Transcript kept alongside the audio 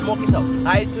Smoke it up,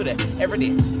 high today, every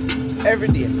day. Every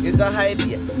day is a high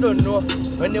day. Don't know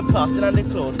when you're passing on the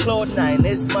cloud. Cloud 9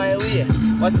 is my way.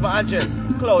 What's my address?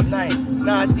 Cloud 9,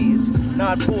 Northeast,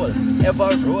 North Pole.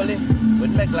 Ever rolling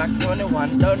with my Glock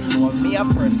 21. Don't know me a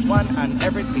first one and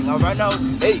everything I run out.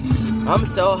 Hey, I'm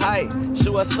so high, she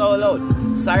was so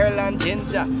loud. Cyril and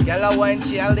Ginger, yellow wine,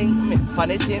 she a link me,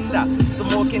 funny Tinder.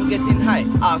 Smoking, getting high,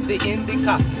 off the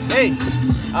indica. Hey,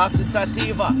 off the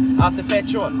sativa, off the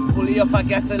petrol, pull you up a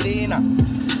gasolina.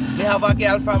 Me have a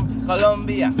girl from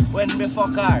Colombia, when me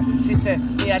fuck her, she said,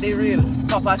 me a the real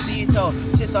Papacito.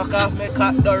 She suck off me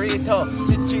cock Dorito.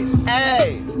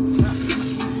 Hey!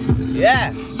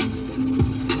 Yeah!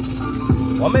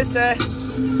 What me say?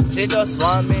 She just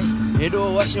want me. She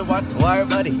do what she want to her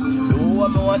body. Do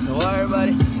what me want to her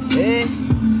body. Hey,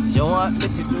 she want me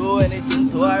to do anything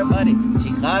to her body. She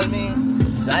call me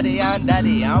Zaddy and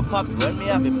Daddy and Poppy when me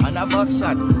have it on a box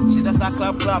shot. She just a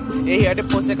clap clap. You hear the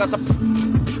pussy cause a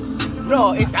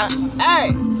no, it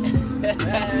hey.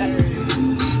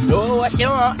 Do what she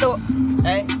want to.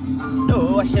 Hey,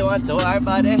 do what she want to her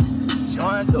body. She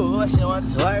want to do what she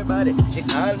want to her body. She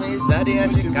call me Zaddy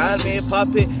and she call me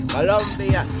Poppy.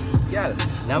 Colombia. Girl,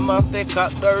 name of the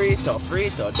cock Dorito,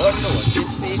 Frito, don't know, she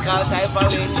speak all type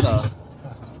of lingo.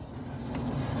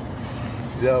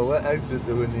 Yo, what exit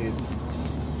do we need?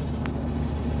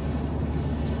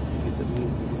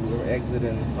 We're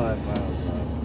exiting 5 miles.